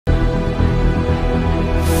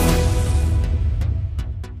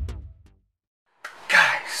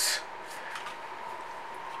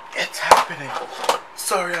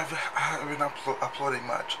uploading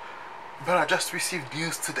much, but I just received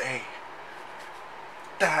news today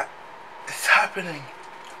that it's happening.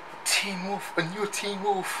 Teen Wolf, a new Teen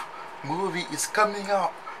Wolf movie is coming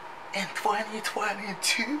out in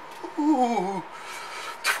 2022.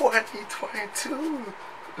 2022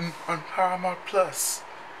 on Paramount Plus.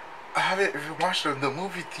 I haven't even watched the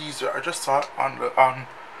movie teaser. I just saw it on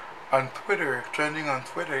Twitter, trending on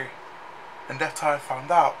Twitter, and that's how I found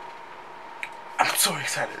out. I'm so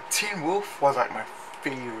excited. Teen Wolf was like my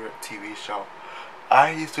favorite TV show.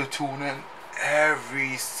 I used to tune in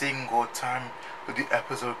every single time the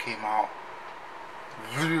episode came out.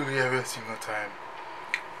 Literally every single time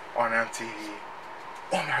on MTV.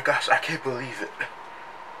 Oh my gosh, I can't believe it.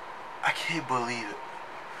 I can't believe it.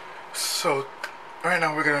 So right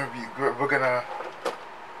now we're gonna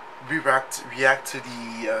react to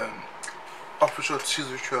the official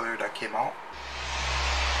teaser trailer that came out.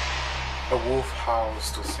 A wolf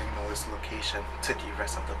howls to signal its location to the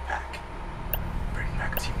rest of the pack. Bring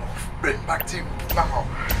back Teen Wolf. Bring back Teen Wolf now.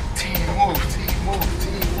 Teen Wolf, Teen Wolf,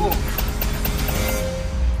 Teen Wolf.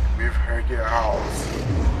 We've heard your howls,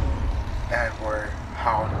 and we're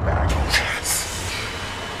howled back.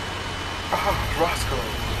 Roscoe.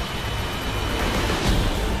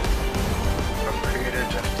 From creator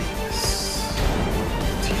Jeff Davis.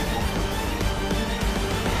 Teen Wolf.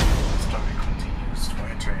 Story continues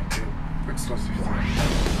 2022. Exclusive.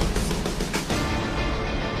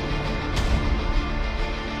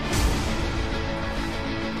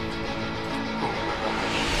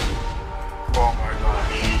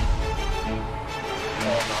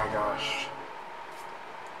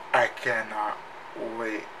 I cannot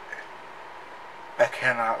wait. I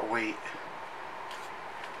cannot wait.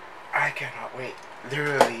 I cannot wait.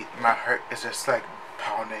 Literally, my heart is just like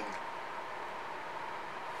pounding.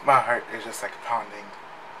 My heart is just like pounding.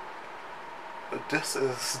 This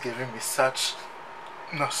is giving me such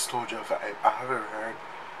nostalgia vibe. I haven't heard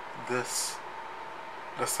the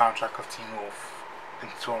soundtrack of Teen Wolf in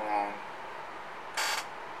so long.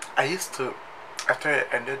 After it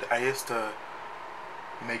ended, I used to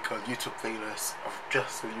make a YouTube playlist of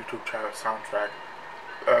just the YouTube channel soundtrack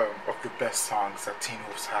of the best songs that Teen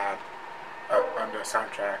Wolf's had on their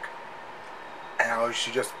soundtrack, and I used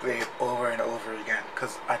to just play it over and over again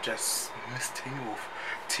because I just miss Teen Wolf.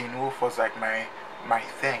 Teen Wolf was like my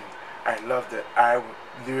thing. I loved it. I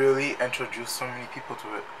literally introduced so many people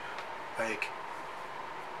to it. Like,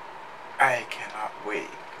 I cannot wait.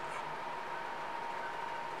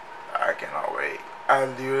 I cannot wait. I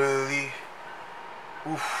literally,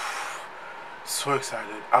 so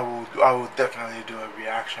excited. I will definitely do a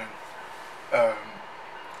reaction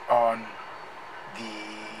on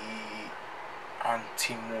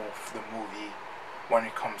Teen Wolf the movie when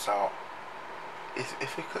it comes out.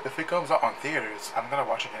 If it comes out on theaters, I'm gonna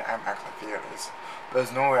watch it in IMAX on theaters.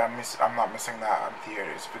 There's no way I'm not missing that on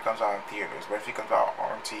theaters if it comes out on theaters. But if it comes out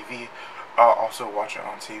on TV, I'll also watch it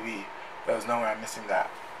on TV. There's no way I'm missing that.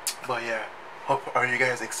 But yeah, are you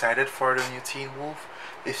guys excited for the new Teen Wolf?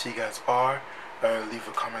 If you guys are, leave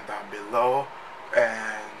a comment down below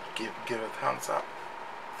and give a thumbs up.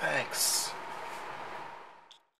 Thanks.